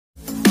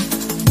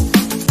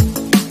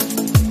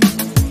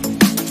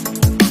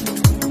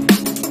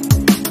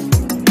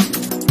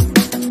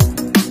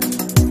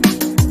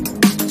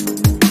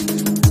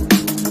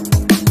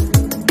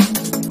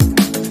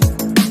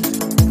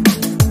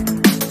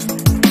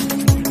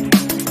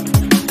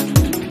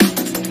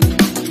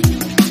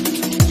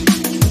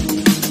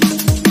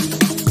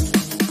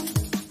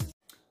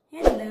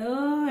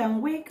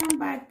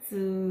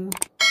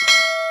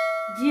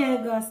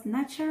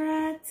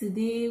natural.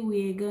 Today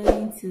we are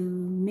going to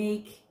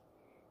make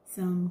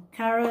some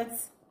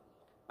carrots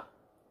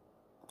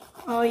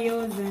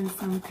oils and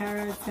some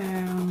carrot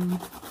and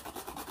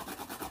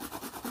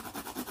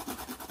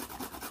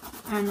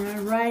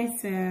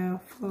rice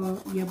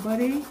for your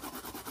body.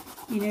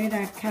 You know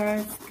that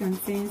carrots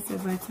contains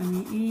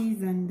vitamin E,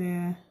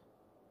 and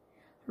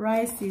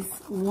rice is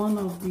one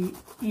of the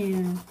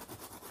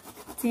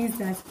things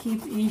that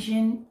keep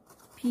Asian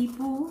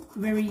people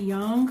very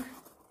young.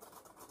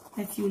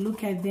 That you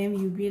look at them,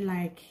 you'll be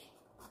like,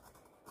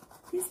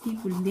 these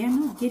people, they're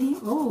not getting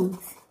old.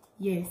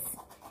 Yes.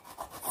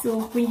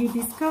 So when you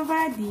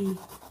discover the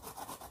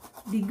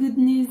good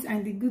news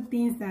and the good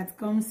things that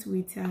comes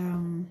with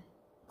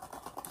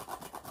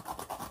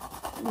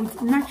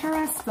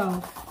natural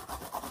stuff,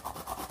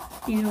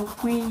 you know,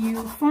 when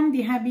you form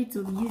the habit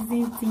of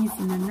using things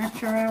in a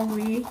natural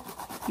way,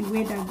 the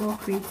way that God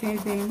created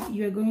them,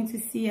 you are going to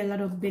see a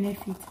lot of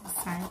benefit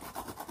inside.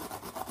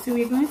 So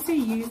we're going to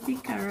use the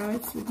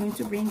carrots. We're going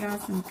to bring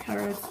out some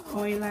carrot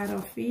oil out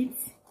of it.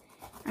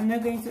 I'm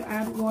not going to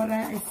add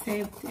water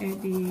except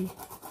the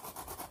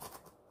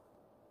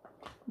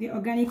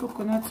organic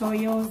coconut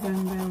oils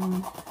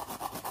and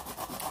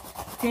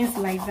things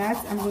like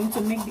that. I'm going to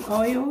make the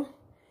oil.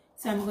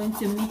 So I'm going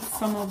to mix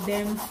some of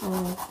them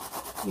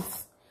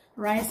with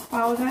rice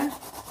powder,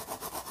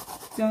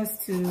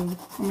 just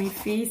for my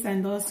face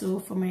and also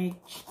for my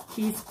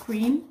cheese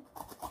cream.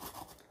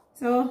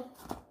 So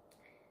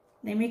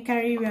let me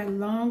carry you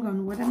along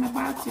on what I'm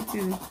about to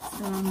do.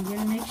 So I'm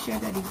going to make sure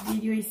that the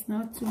video is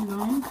not too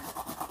long.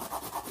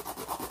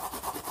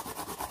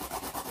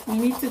 We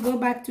need to go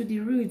back to the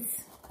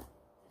roots.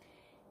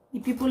 The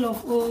people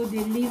of old,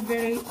 they live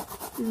very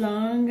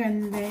long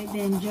and they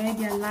enjoy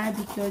their life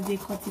because they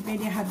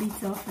cultivate the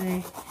habit of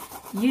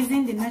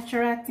using the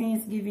natural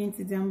things given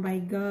to them by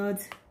God.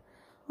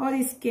 All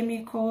these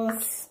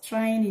chemicals,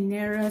 trying and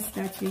errors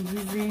that we're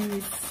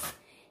using,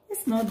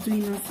 it's not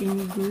doing us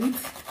any good.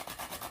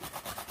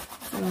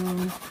 So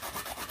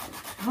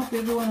I hope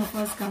every one of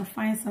us can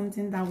find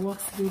something that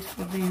works good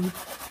for them,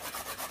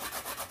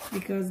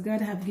 because God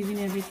have given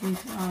everything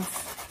to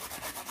us.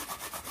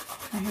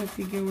 I hope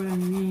you get what I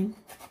mean.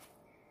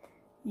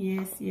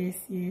 Yes.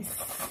 So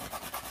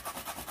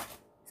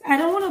I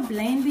don't want to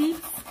blend it,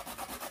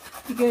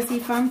 because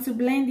if I'm to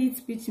blend it,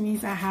 which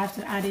means I have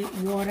to add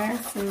water.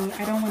 So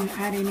I don't want to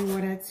add any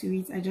water to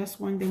it. I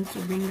just want them to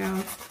bring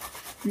out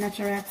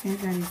natural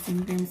things that is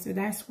in them. So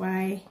that's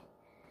why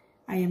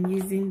I am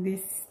using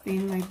this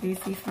thing like this.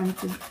 If I'm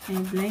to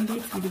blend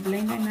it with the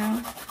blender now,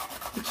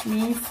 which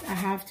means I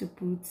have to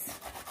put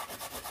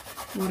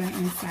water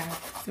inside.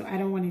 So I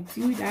don't want to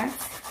do that.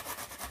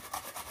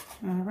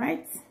 All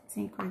right, I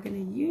think we're gonna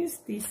use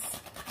this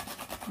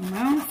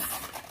amount.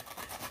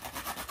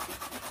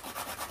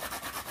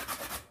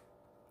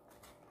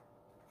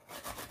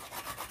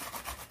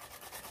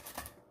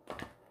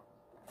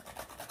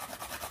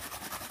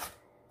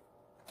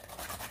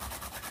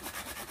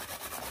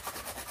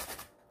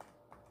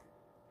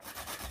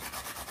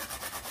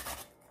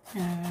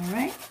 All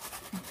right,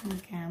 I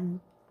think I'm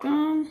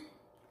done.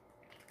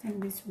 I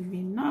think this will be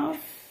enough.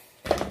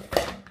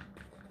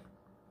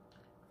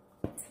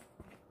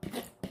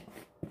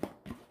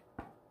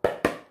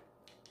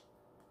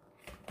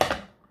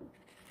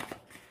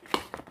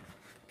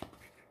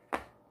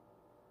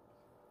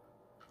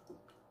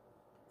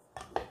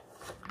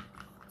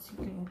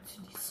 Go to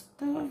the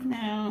stove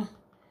now.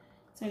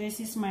 So this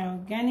is my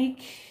organic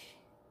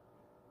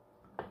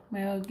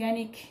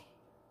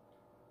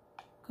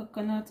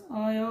coconut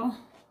oil.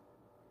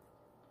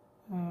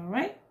 All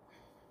right.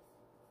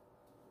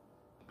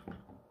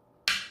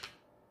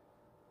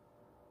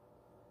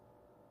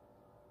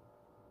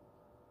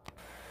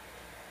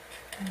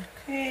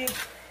 Okay.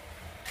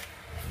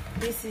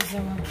 This is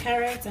our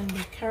carrot and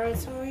the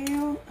carrot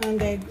oil and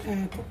the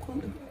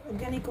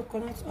organic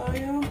coconut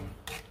oil.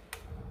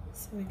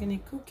 So we're gonna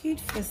cook it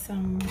for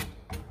some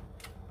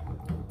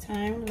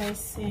time. Let's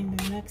say in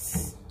the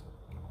next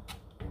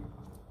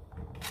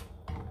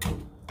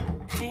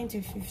 10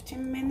 to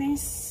 15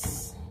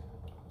 minutes.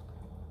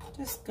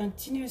 Just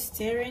continue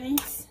stirring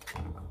it.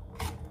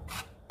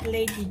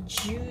 Let the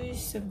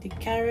juice of the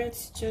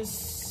carrots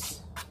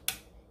just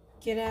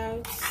get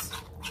out,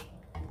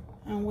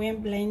 and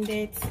when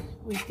blended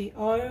with the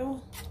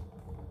oil,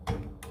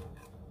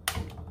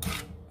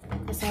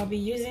 because I'll be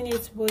using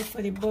it both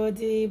for the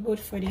body, both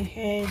for the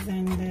head,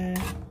 and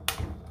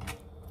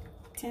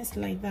things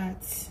like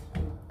that.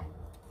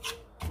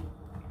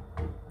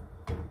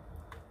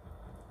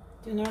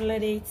 Do not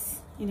let it,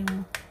 you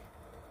know,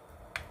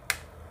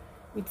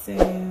 with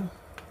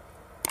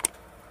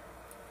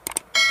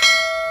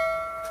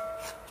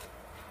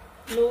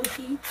low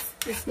heat.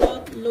 It's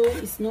not low,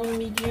 it's not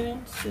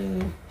medium, so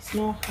it's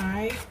not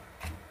high.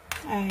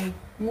 I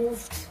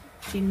moved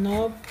the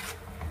knob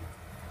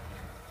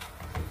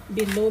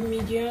below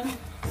medium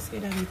so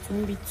that it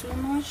won't be too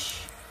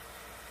much.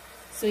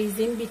 So it's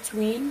in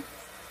between.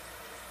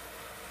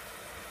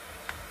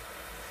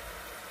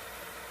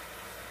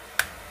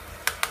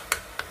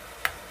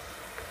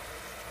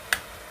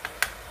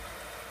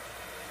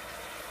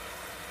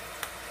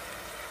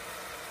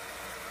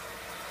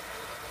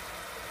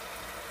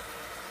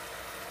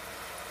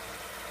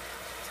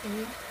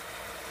 See,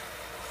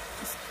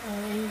 it's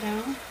pouring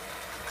down.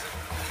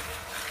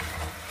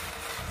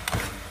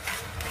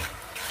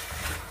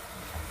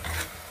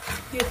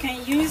 You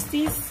can use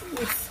this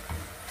with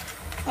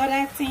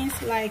other things,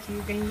 like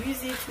you can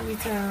use it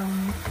with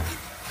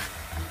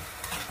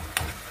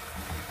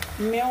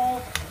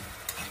milk.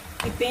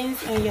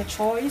 Depends on your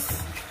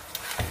choice.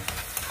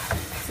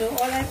 So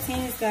other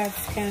things that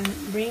can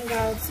bring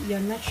out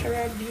your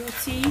natural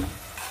beauty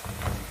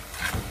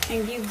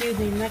and give you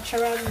the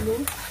natural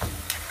look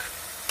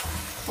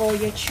for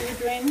your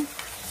children.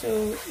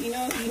 So you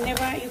know,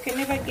 you can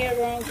never get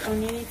wrong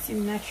on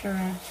anything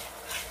natural.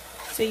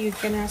 So you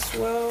can as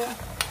well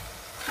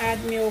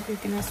add milk, you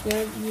can as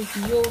well use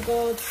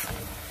yogurt.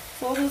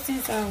 So all those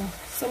things are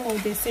some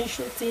of the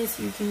essential things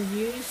you can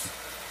use.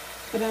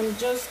 But I'm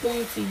just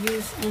going to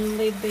use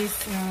only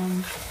this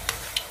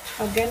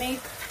organic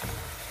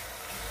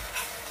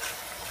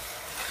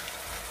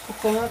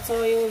coconut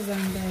oils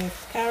and the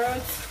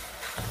carrots.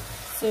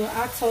 So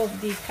out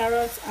of the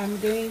carrots, I'm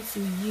going to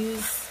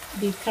use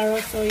the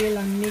carrot oil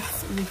and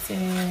mix with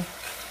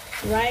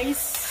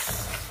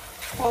rice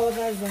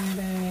powders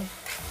and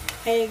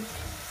egg.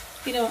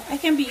 You know, I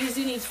can be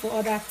using it for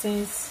other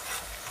things,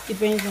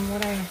 depends on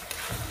what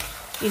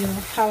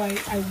how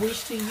I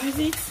wish to use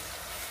it.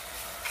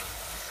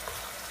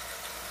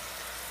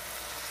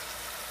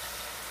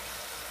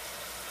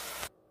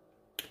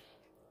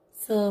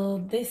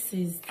 So this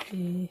is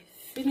the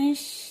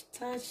finished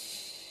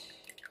touch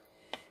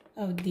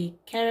of the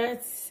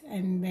carrots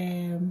and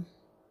the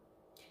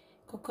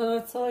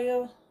coconut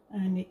oil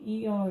and the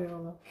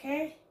e-oil.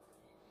 Okay,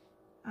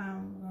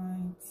 I'm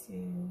going to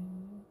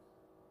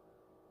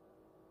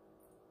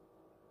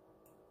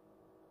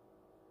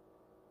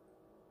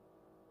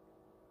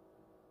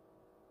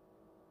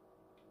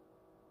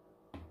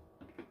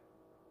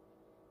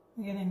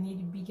I'm gonna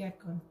need bigger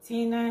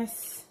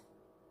containers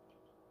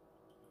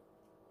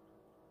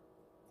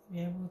to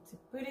be able to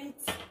put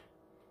it.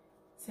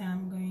 So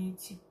I'm going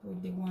to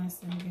put the ones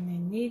I'm gonna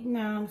need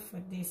now for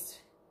this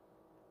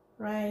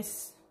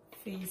rice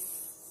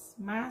face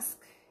mask.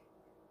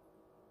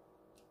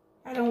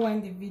 I don't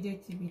want the video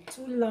to be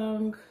too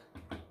long,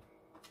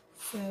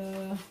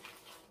 so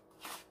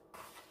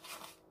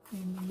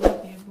you'll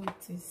be able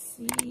to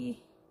see the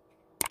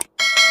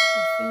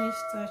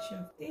finished touch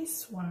of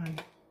this one.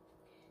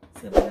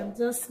 So but I'm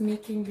just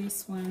making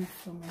this one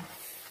for my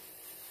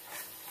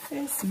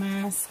face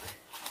mask.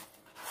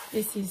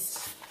 This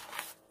is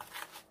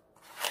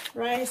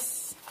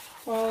rice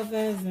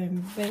powders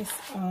and this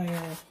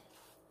oil,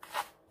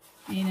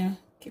 you know,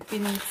 keep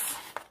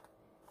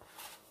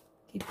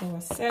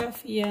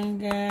ourselves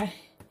younger,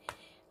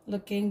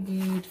 looking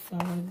good for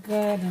our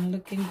God and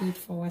looking good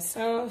for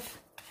ourselves,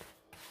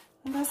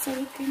 and also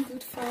looking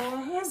good for our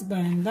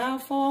husband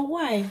and for our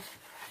wife,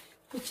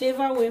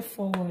 whichever way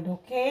forward.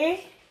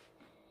 Okay,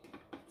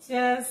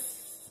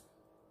 just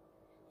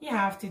you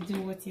have to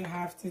do what you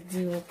have to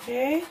do.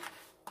 Okay,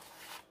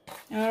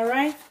 all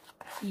right.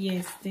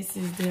 Yes, this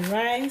is the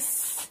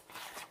rice.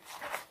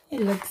 It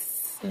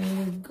looks so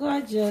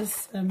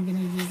gorgeous. I'm gonna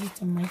use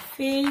it on my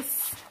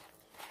face.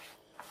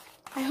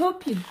 I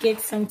hope you get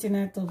something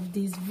out of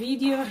this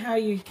video, how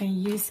you can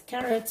use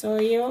carrot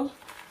oil,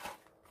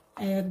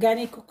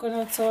 organic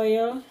coconut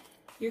oil.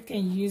 You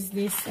can use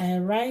this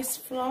rice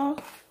flour.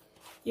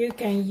 You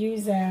can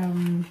use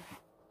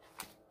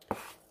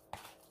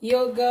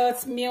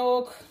yogurt,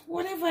 milk,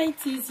 whatever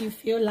it is you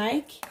feel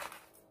like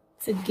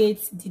to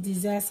get the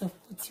desires of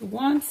what you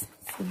want. So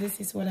this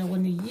is what I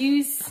want to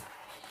use.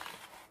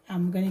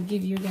 I'm gonna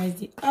give you guys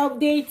the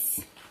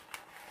updates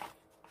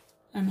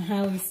on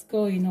how it's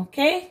going.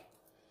 Okay,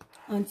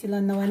 until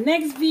on our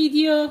next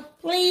video,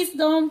 please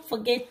don't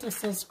forget to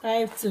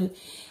subscribe to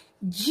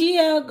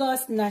GL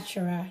Gods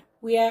Natural,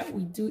 where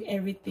we do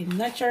everything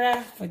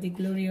natural for the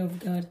glory of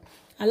God.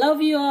 I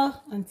love you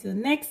all. Until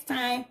next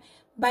time,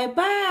 bye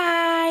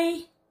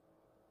bye.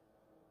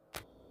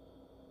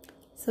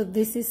 So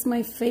this is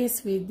my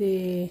face with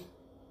the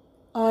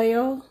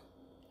oil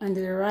and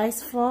the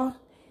rice flour.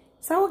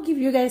 So I will give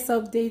you guys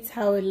updates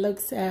how it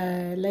looks,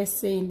 let's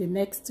say in the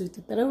next 2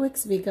 to 3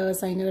 weeks,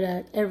 because I know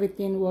that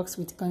everything works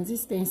with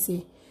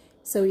consistency.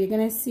 So you're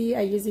gonna see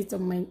I use it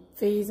on my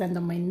face and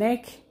on my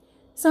neck.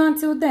 So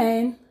until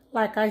then,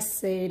 like I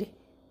said,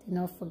 do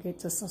not forget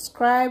to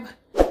subscribe,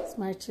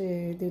 smash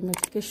the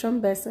notification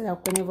bell so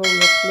that whenever we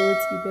upload,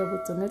 you'll be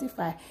able to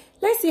notify.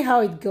 Let's see how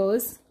it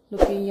goes.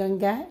 Looking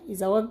younger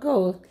is our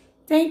goal.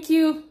 Thank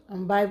you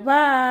and bye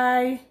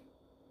bye.